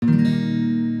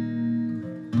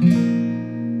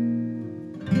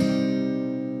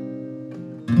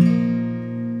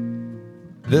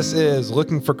This is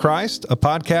Looking for Christ, a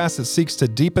podcast that seeks to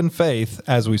deepen faith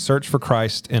as we search for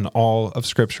Christ in all of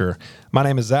Scripture. My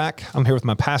name is Zach. I'm here with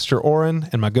my pastor, Orrin,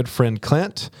 and my good friend,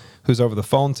 Clint, who's over the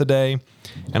phone today.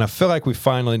 And I feel like we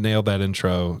finally nailed that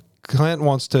intro. Clint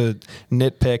wants to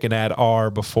nitpick and add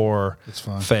R before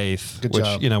faith, Good which,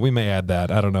 job. you know, we may add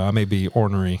that. I don't know. I may be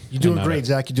ornery. You're doing great,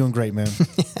 Zach. You're doing great, man.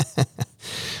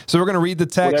 So we're going to read the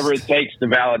text. Whatever it takes to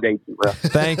validate you, bro.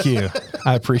 Thank you.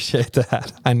 I appreciate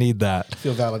that. I need that.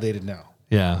 Feel validated now.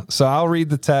 Yeah. So I'll read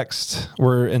the text.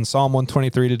 We're in Psalm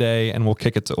 123 today, and we'll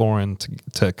kick it to Orrin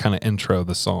to kind of intro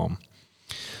the psalm.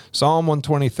 Psalm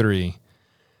 123.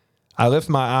 I lift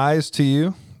my eyes to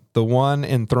you, the one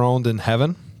enthroned in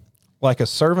heaven, like a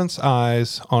servant's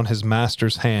eyes on his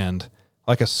master's hand,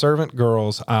 like a servant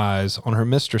girl's eyes on her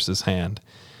mistress's hand.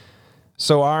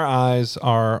 So our eyes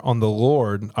are on the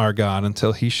Lord our God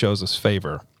until he shows us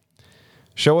favor.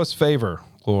 Show us favor,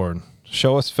 Lord.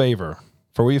 Show us favor,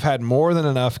 for we've had more than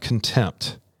enough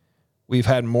contempt. We've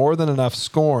had more than enough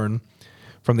scorn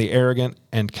from the arrogant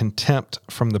and contempt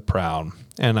from the proud.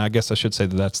 And I guess I should say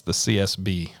that that's the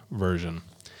CSB version.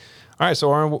 All right, so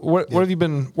Orrin, what have you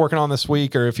been working on this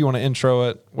week, or if you want to intro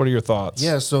it, what are your thoughts?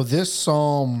 Yeah, so this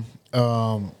psalm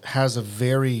has a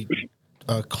very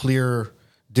clear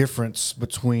difference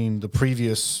between the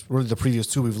previous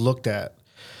two we've looked at.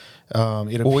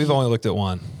 We've only looked at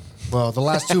one. Well, the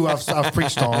last two I've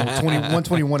preached on,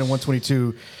 121 and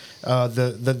 122.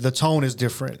 The tone is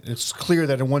different. It's clear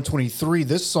that in 123,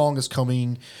 this song is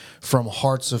coming from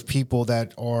hearts of people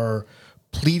that are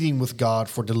pleading with God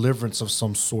for deliverance of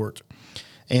some sort.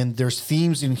 And there's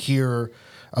themes in here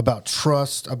about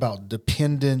trust, about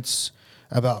dependence,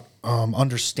 about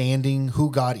understanding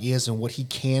who God is and what he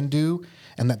can do,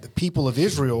 and that the people of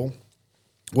Israel,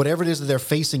 whatever it is that they're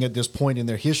facing at this point in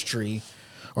their history,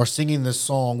 are singing this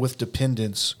song with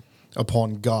dependence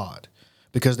upon God,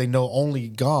 because they know only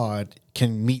God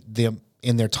can meet them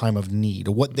in their time of need.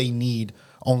 What they need,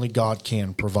 only God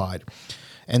can provide.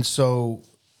 And so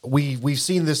we've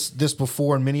seen this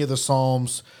before in many of the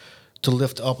Psalms. To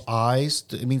lift up eyes,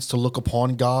 it means to look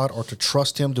upon God or to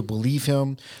trust him, to believe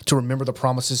him, to remember the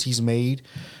promises he's made.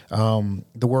 The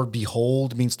word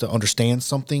behold means to understand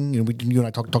something. And you and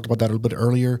I talked about that a little bit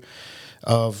earlier.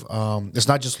 It's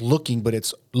not just looking, but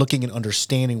it's looking and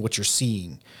understanding what you're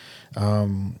seeing.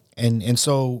 And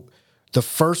so the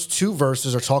first two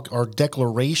verses are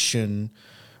declaration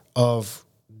of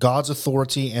God's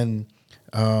authority and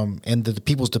the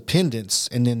people's dependence.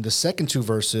 And then the second two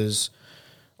verses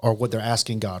are what they're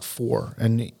asking God for.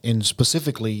 And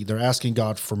specifically, they're asking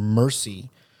God for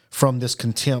mercy from this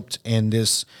contempt and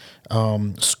this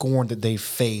scorn that they've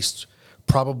faced,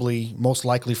 probably most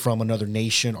likely from another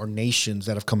nation or nations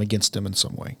that have come against them in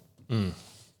some way. Mm.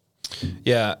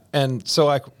 Yeah, and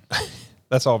so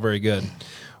that's all very good.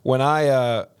 When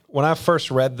I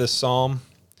first read this psalm,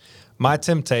 my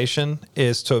temptation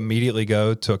is to immediately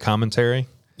go to a commentary.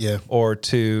 Yeah. Or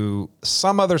to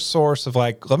some other source of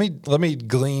like, let me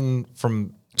glean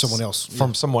from someone else.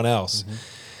 Mm-hmm.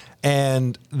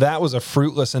 And that was a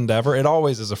fruitless endeavor. It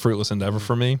always is a fruitless endeavor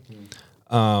for me.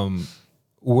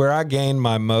 Where I gain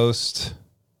my most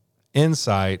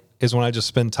insight is when I just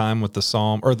spend time with the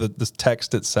psalm or the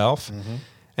text itself,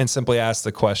 and simply ask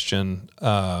the question,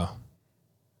 what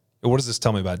does this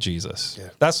tell me about Jesus? Yeah.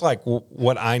 That's like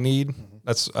what I need.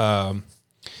 That's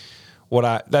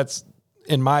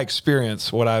in my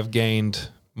experience, what I've gained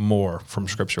more from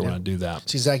Scripture when I do that.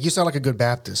 See, Zach, you sound like a good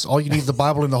Baptist. All you need is the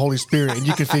Bible and the Holy Spirit, and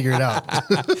you can figure it out.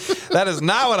 That is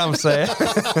not what I'm saying.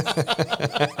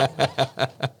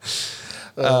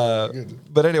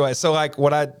 But anyway, so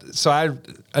I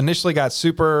initially got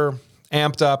super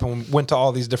amped up and went to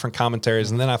all these different commentaries,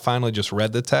 and then I finally just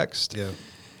read the text. Yeah.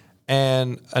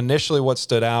 And initially what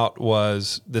stood out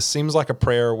was this seems like a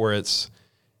prayer where it's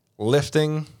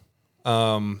lifting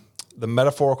the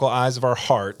metaphorical eyes of our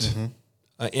heart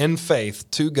in faith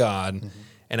to God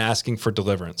and asking for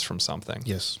deliverance from something.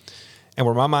 Yes. And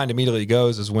where my mind immediately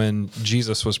goes is when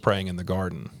Jesus was praying in the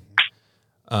garden,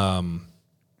 and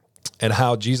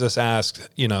how Jesus asked,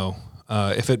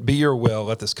 if it be your will,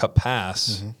 let this cup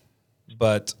pass.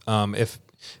 But and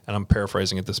I'm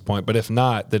paraphrasing at this point, but if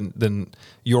not, then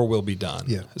your will be done.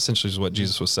 Yeah. Essentially is what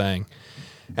Jesus was saying.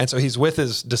 And so he's with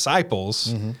his disciples,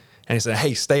 and he said,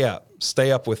 hey, stay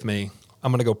up with me.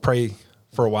 I'm going to go pray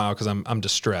for a while because I'm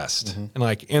distressed. And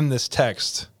like in this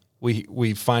text,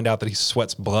 we find out that he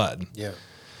sweats blood. Yeah.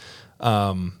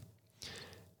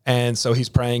 And so he's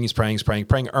praying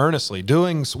earnestly,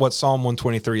 doing what Psalm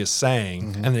 123 is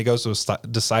saying. And then he goes to his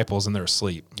disciples and they're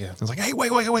asleep. Yeah. It's like, hey,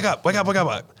 wake up.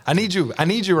 I need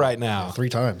you right now. 3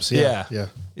 times.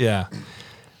 Yeah.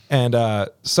 And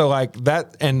so like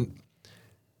that, and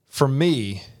for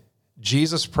me,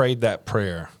 Jesus prayed that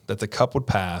prayer that the cup would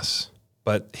pass,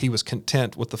 but he was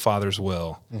content with the Father's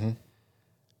will.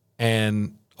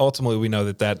 And ultimately we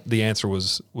know that the answer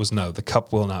was no, the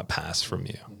cup will not pass from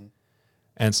you.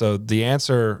 And so the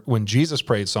answer when Jesus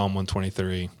prayed Psalm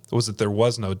 123 was that there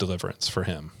was no deliverance for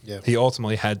him. Yeah. He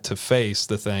ultimately had to face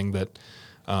the thing that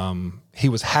he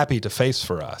was happy to face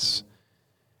for us.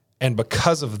 And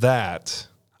because of that,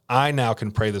 I now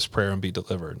can pray this prayer and be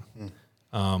delivered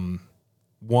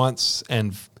once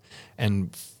and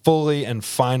fully and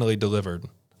finally delivered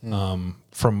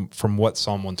from what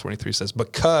Psalm 123 says,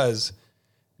 because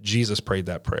Jesus prayed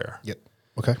that prayer. Yep.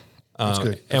 Okay. That's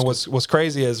good. And what's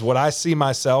crazy is what I see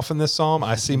myself in this psalm,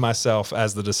 I see myself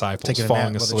as the disciples Taking a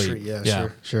falling nap by the asleep. tree. Yeah,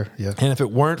 sure. Yeah. And if it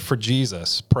weren't for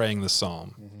Jesus praying the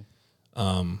psalm,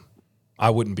 I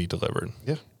wouldn't be delivered.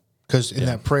 Yeah. Because in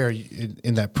that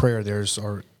prayer, there's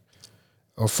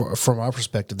from our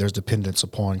perspective, there's dependence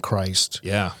upon Christ.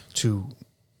 Yeah. To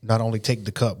not only take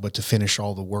the cup, but to finish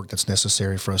all the work that's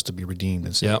necessary for us to be redeemed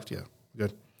and saved. Yep. Yeah.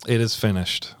 Good. It is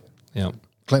finished. Yep.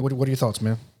 Clint, what are your thoughts,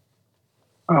 man?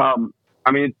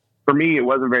 I mean, for me, it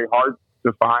wasn't very hard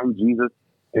to find Jesus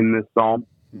in this psalm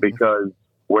because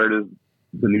where does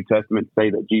the New Testament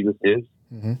say that Jesus is?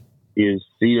 He is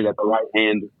seated at the right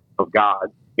hand of God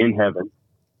in heaven.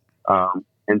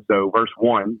 And so verse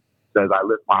 1 says, I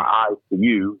lift my eyes to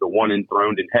you, the one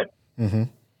enthroned in heaven.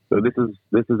 So this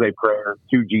is a prayer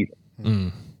to Jesus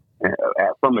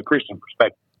from the Christian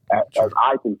perspective. As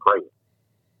I can pray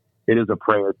it is a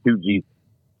prayer to Jesus.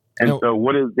 And so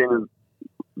what is then?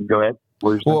 Go ahead.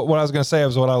 Well, what I was going to say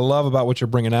is what I love about what you're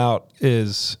bringing out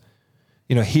is,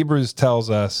 Hebrews tells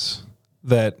us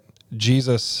that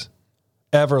Jesus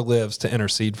ever lives to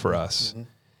intercede for us.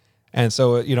 And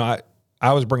so,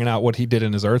 I was bringing out what he did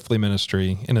in his earthly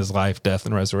ministry, in his life, death,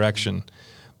 and resurrection.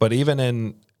 But even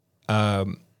in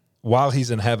while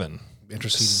he's in heaven,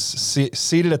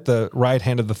 seated at the right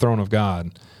hand of the throne of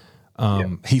God,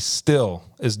 he still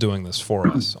is doing this for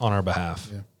us on our behalf.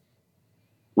 Yeah.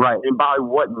 Right. And by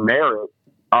what merit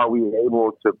are we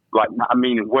able to,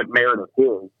 what merit of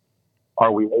his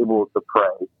are we able to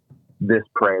pray this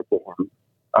prayer to him?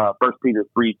 1 Peter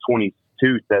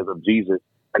 3:22 says of Jesus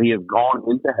that he has gone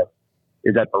into heaven,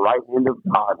 is at the right hand of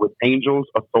God with angels,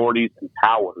 authorities, and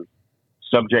powers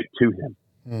subject to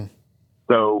him.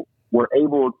 So we're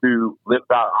able to lift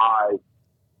our eyes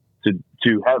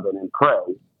to heaven and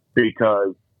pray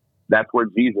because that's where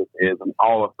Jesus is, and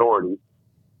all authority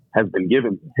has been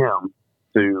given to him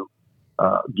to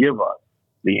give us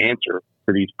the answer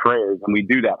to these prayers. And we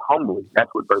do that humbly. That's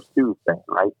what verse 2 is saying,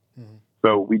 right?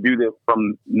 So we do this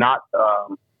from not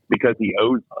because he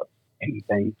owes us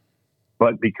anything,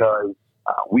 but because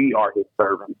we are his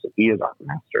servants and he is our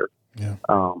master. Yeah.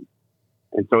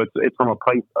 And so it's from a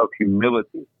place of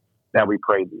humility that we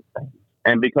pray these things.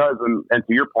 And because, and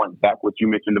to your point, Zach, what you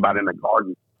mentioned about in the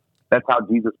garden, that's how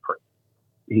Jesus prayed.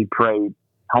 He prayed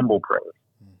humble prayers.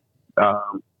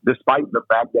 Despite the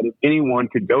fact that if anyone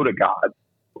could go to God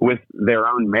with their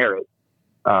own merit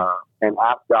and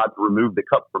ask God to remove the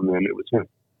cup from them, it was him.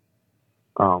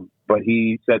 But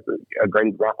he sets a great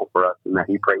example for us in that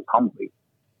he prays humbly.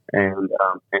 And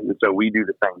so we do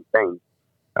the same thing.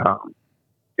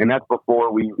 And that's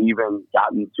before we've even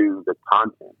gotten to the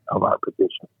content of our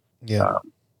petition. Yeah.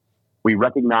 We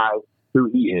recognize who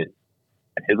he is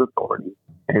and his authority,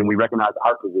 and we recognize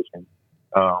our position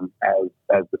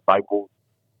as disciples,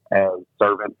 as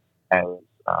servants,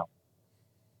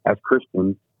 as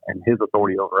Christians, and his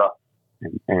authority over us.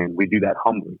 And we do that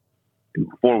humbly. And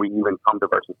before we even come to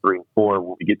verses 3 and 4,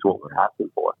 when we get to what we're asking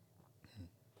for.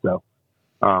 So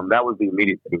that was the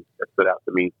immediate thing that stood out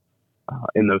to me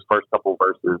in those first couple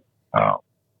verses.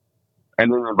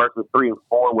 And then in verses 3 and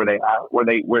 4, where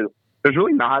there's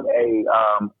really not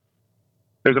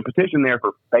there's a petition there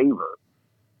for favor,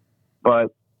 but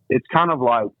it's kind of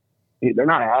like they're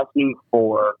not asking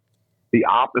for the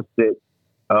opposite.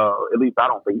 At least I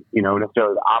don't think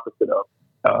necessarily the opposite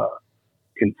of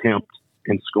contempt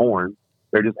and scorn.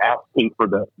 They're just asking for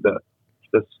the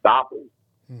stopping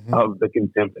of the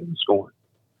contempt and the scorn.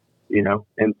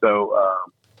 And so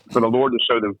for the Lord to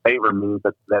show them favor means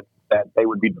that they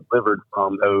would be delivered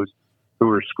from those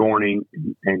who are scorning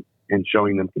and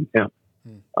showing them contempt.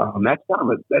 That's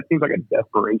that seems like a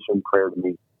desperation prayer to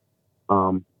me.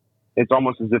 It's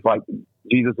almost as if like,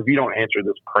 Jesus, if you don't answer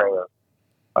this prayer,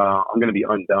 I'm going to be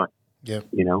undone. Yeah.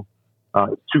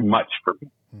 It's too much for me.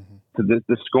 So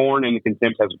the scorn and the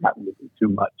contempt has gotten to be too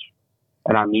much,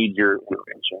 and I need your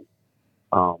intervention.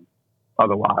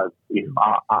 Otherwise,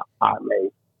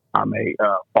 I may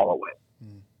fall away.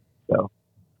 So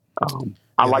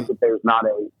I like that there's not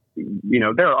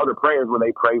there are other prayers where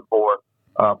they pray for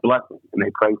blessing and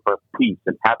they pray for peace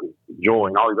and happiness and joy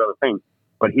and all these other things.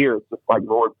 But here it's just like,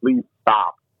 Lord, please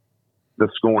stop the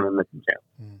scorn and the contempt.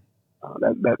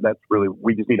 That's really,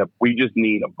 we just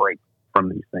need a break from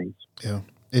these things. Yeah.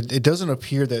 It doesn't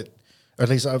appear that, or at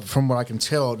least from what I can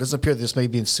tell, it doesn't appear that this may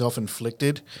be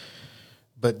self-inflicted,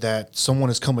 but that someone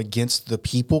has come against the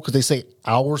people, because they say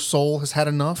our soul has had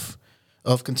enough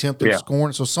of contempt and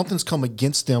scorn. So something's come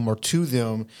against them or to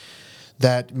them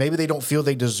that maybe they don't feel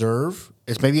they deserve.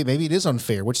 It's maybe it is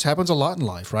unfair, which happens a lot in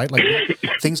life, right? Like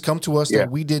things come to us that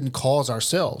we didn't cause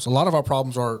ourselves. A lot of our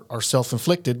problems are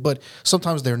self-inflicted, but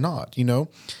sometimes they're not,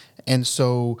 And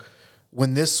so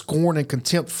when this scorn and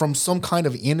contempt from some kind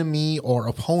of enemy or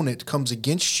opponent comes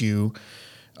against you,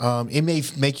 it may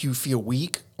make you feel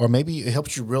weak, or maybe it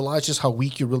helps you realize just how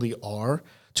weak you really are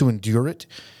to endure it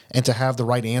and to have the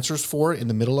right answers for it in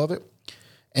the middle of it.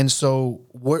 And so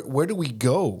where do we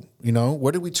go?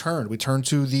 Where do we turn? Do we turn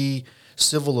to the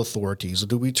civil authorities, or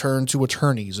do we turn to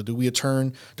attorneys, or do we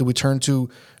turn to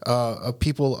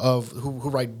people who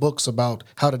write books about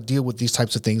how to deal with these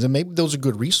types of things? And maybe those are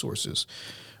good resources.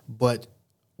 But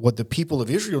what the people of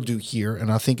Israel do here, and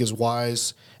I think is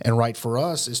wise and right for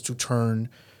us, is to turn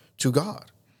to God.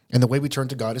 And the way we turn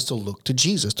to God is to look to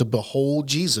Jesus, to behold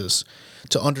Jesus,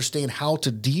 to understand how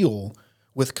to deal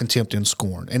with contempt and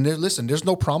scorn. And listen, there's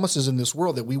no promises in this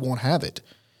world that we won't have it.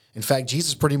 In fact,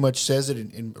 Jesus pretty much says it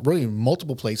in really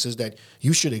multiple places that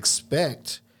you should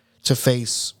expect to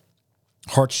face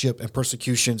hardship and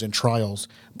persecutions and trials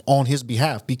on his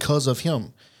behalf because of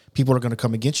him. People are going to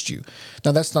come against you.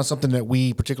 Now, that's not something that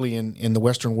we, particularly in the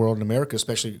Western world, in America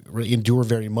especially, endure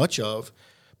very much of.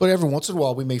 But every once in a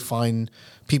while, we may find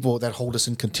people that hold us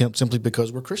in contempt simply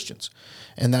because we're Christians.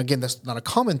 And again, that's not a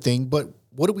common thing, but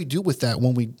what do we do with that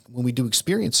when we do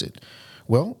experience it?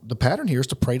 Well, the pattern here is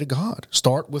to pray to God.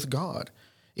 Start with God.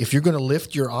 If you're going to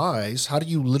lift your eyes, how do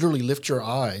you literally lift your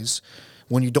eyes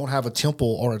when you don't have a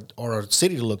temple or a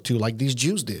city to look to like these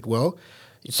Jews did? Well,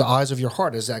 it's the eyes of your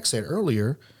heart, as Zach said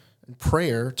earlier, in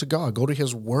prayer to God. Go to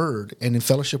his word and in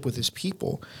fellowship with his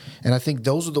people. And I think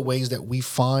those are the ways that we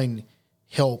find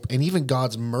help and even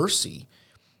God's mercy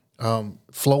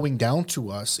flowing down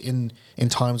to us in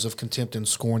times of contempt and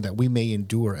scorn that we may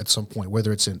endure at some point,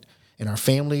 whether it's in our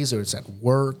families or it's at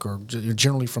work or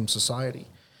generally from society.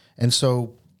 And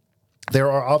so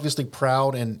there are obviously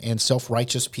proud and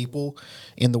self-righteous people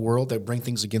in the world that bring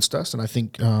things against us. And I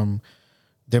think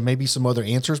there may be some other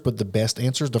answers, but the best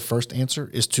answers, the first answer,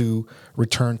 is to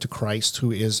return to Christ,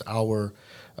 who is our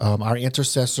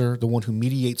intercessor, the one who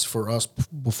mediates for us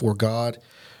before God,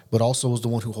 but also is the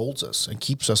one who holds us and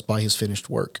keeps us by his finished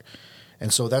work.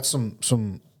 And so that's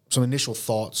some initial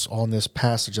thoughts on this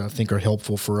passage that I think are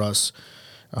helpful for us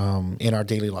in our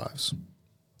daily lives.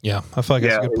 Yeah, I feel like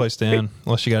it's a good place to end,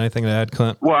 unless you got anything to add,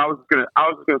 Clint. Well, I was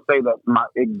gonna say that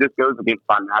this goes against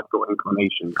my natural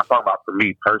inclination. I'm talking about for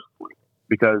me personally,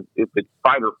 because if it's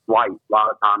fight or flight, a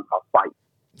lot of times I'll fight.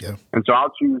 Yeah. And so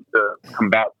I'll choose to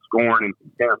combat scorn and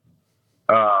contempt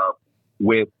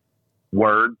with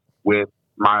words, with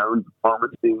my own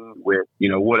diplomacy, with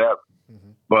whatever.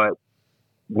 Mm-hmm. But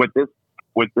with this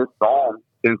psalm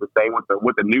tends to say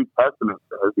what the New Testament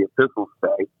says, the epistles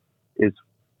say, is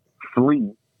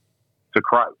flee to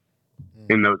Christ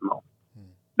in those moments.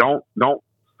 Don't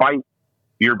fight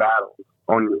your battles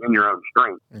in your own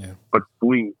strength, but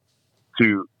flee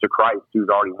to Christ, who's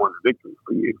already won the victory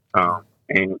for you.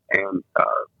 And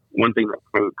one thing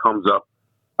that comes up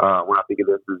when I think of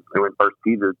this is in 1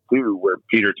 Peter 2, where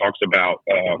Peter talks about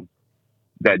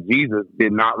that Jesus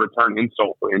did not return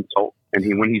insult for insult,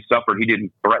 and when he suffered, he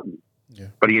didn't threaten,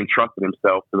 but he entrusted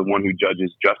himself to the one who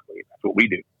judges justly. That's what we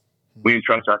do. We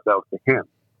entrust ourselves to him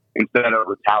instead of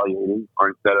retaliating or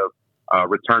instead of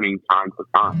returning time for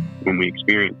time when we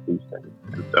experience these things.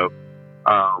 And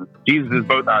so Jesus is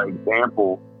both our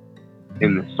example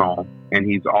in this psalm, and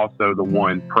he's also the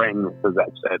one praying, as Zach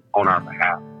said, on our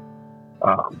behalf,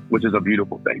 which is a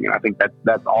beautiful thing. And I think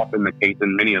that's often the case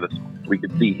in many of the psalms. We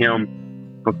can see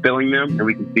him fulfilling them, and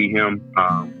we can see him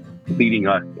leading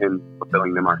us in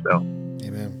fulfilling them ourselves.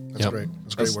 Amen. That's great.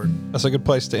 That's a great word. That's a good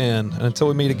place to end. And until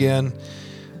we meet again,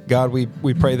 God,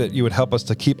 we pray that you would help us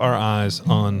to keep our eyes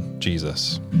on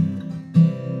Jesus.